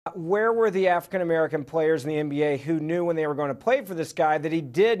Where were the African-American players in the NBA who knew when they were going to play for this guy that he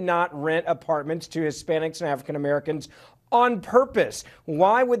did not rent apartments to Hispanics and African-Americans on purpose?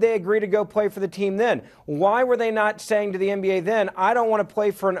 Why would they agree to go play for the team then? Why were they not saying to the NBA then, I don't want to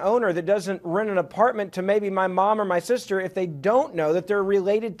play for an owner that doesn't rent an apartment to maybe my mom or my sister if they don't know that they're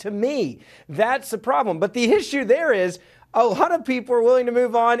related to me? That's the problem. But the issue there is a lot of people are willing to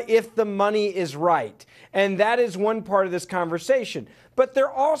move on if the money is right. And that is one part of this conversation. But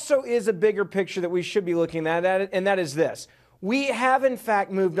there also is a bigger picture that we should be looking at, and that is this. We have, in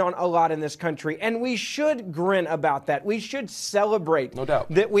fact, moved on a lot in this country, and we should grin about that. We should celebrate no doubt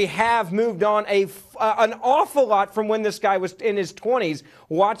that we have moved on an awful lot from when this guy was in his 20s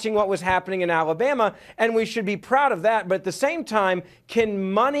watching what was happening in Alabama, and we should be proud of that. But at the same time,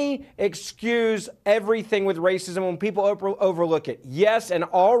 can money excuse everything with racism when people overlook it? Yes, and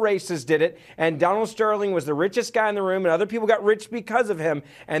all races did it, and Donald Sterling was the richest guy in the room, and other people got rich because of him,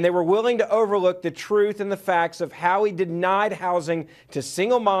 and they were willing to overlook the truth and the facts of how he denied housing to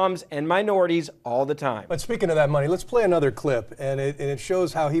single moms and minorities all the time. But speaking of that money, let's play another clip, and it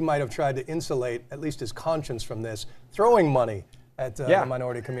shows how he might have tried to insulate at least his conscience from this, throwing money at the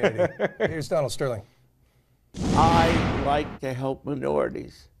minority community. Here's Donald Sterling. I like to help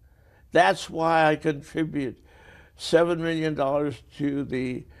minorities. That's why I contribute $7 million to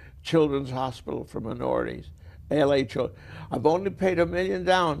the Children's Hospital for Minorities, LA children. I've only paid $1 million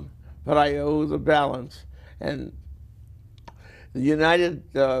down, but I owe the balance. And the United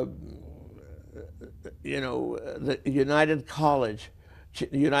College,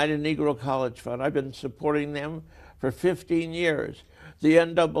 the United Negro College Fund, I've been supporting them for 15 years. The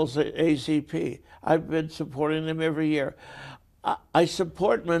NAACP, I've been supporting them every year. I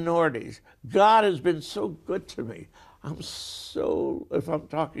support minorities. God has been so good to me. If I'm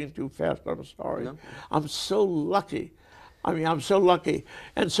talking too fast, I'm sorry. No. I'm so lucky. I mean, I'm so lucky.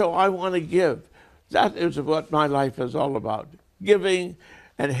 And so I want to give. That is what my life is all about. Giving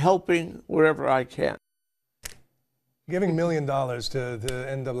and helping wherever I can. Giving $1 million to the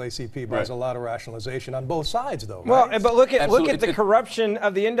NAACP buys a lot of rationalization on both sides, though. Well, right? but look at the corruption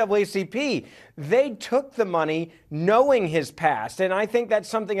of the NAACP. They took the money knowing his past, and I think that's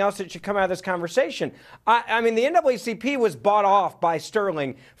something else that should come out of this conversation. I mean, the NAACP was bought off by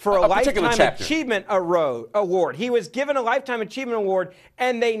Sterling for a Lifetime Achievement Award. He was given a Lifetime Achievement Award,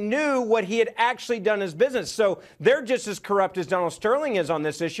 and they knew what he had actually done as business. So they're just as corrupt as Donald Sterling is on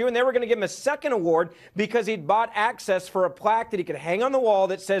this issue, and they were going to give him a second award because he'd bought access for a plaque that he could hang on the wall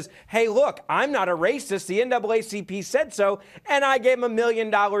that says, hey, look, I'm not a racist. The NAACP said so, and I gave him $1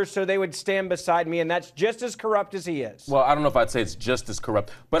 million so they would stand beside me, and that's just as corrupt as he is. Well, I don't know if I'd say it's just as corrupt,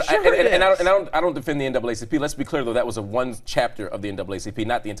 but sure I don't defend the NAACP. Let's be clear, though, that was one chapter of the NAACP,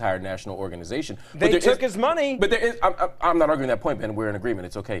 not the entire national organization. They took his money. But there is, I'm not arguing that point, Ben. We're in agreement.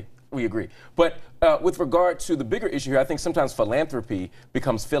 It's okay. We agree. But with regard to the bigger issue here, I think sometimes philanthropy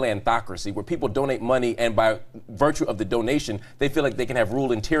becomes philanthocracy, where people donate money, and by virtue of the donation, they feel like they can have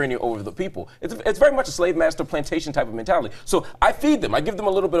rule and tyranny over the people. It's very much a slave master plantation type of mentality. So I feed them. I give them a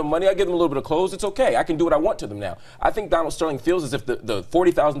little bit of money. I give them a little bit of clothes. It's okay. I can do what I want to them now. I think Donald Sterling feels as if the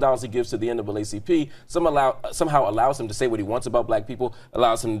 $40,000 he gives to the NAACP somehow allows him to say what he wants about black people,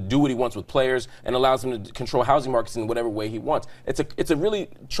 allows him to do what he wants with players, and allows him to control housing markets in whatever way he wants. It's a really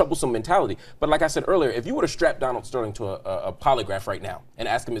troublesome mentality. But like I said earlier, if you were to strap Donald Sterling to a polygraph right now and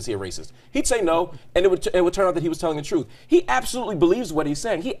ask him, is he a racist? He'd say no, and it would turn out that he was telling the truth. He absolutely believes what he's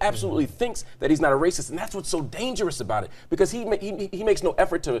saying. He absolutely thinks that he's not a racist, and that's what's so dangerous about it, because he makes no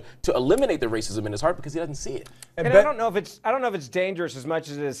effort to eliminate the racism in his heart because he doesn't see it. And I don't know if it's dangerous as much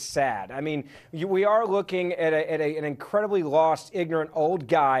as it is sad. I mean, we are looking at an incredibly lost, ignorant old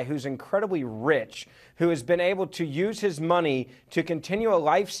guy who's incredibly rich, who has been able to use his money to continue a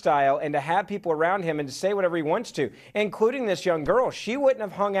lifestyle and to have people around him and to say whatever he wants to, including this young girl. She wouldn't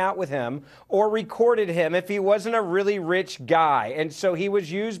have hung out with him or recorded him if he wasn't a really rich guy. And so he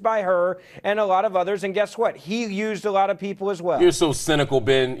was used by her and a lot of others. And guess what? He used a lot of people as well. You're so cynical,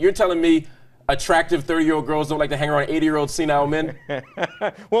 Ben. You're telling me attractive 30-year-old girls don't like to hang around 80-year-old senile men?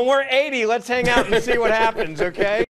 When we're 80, let's hang out and see what happens, okay?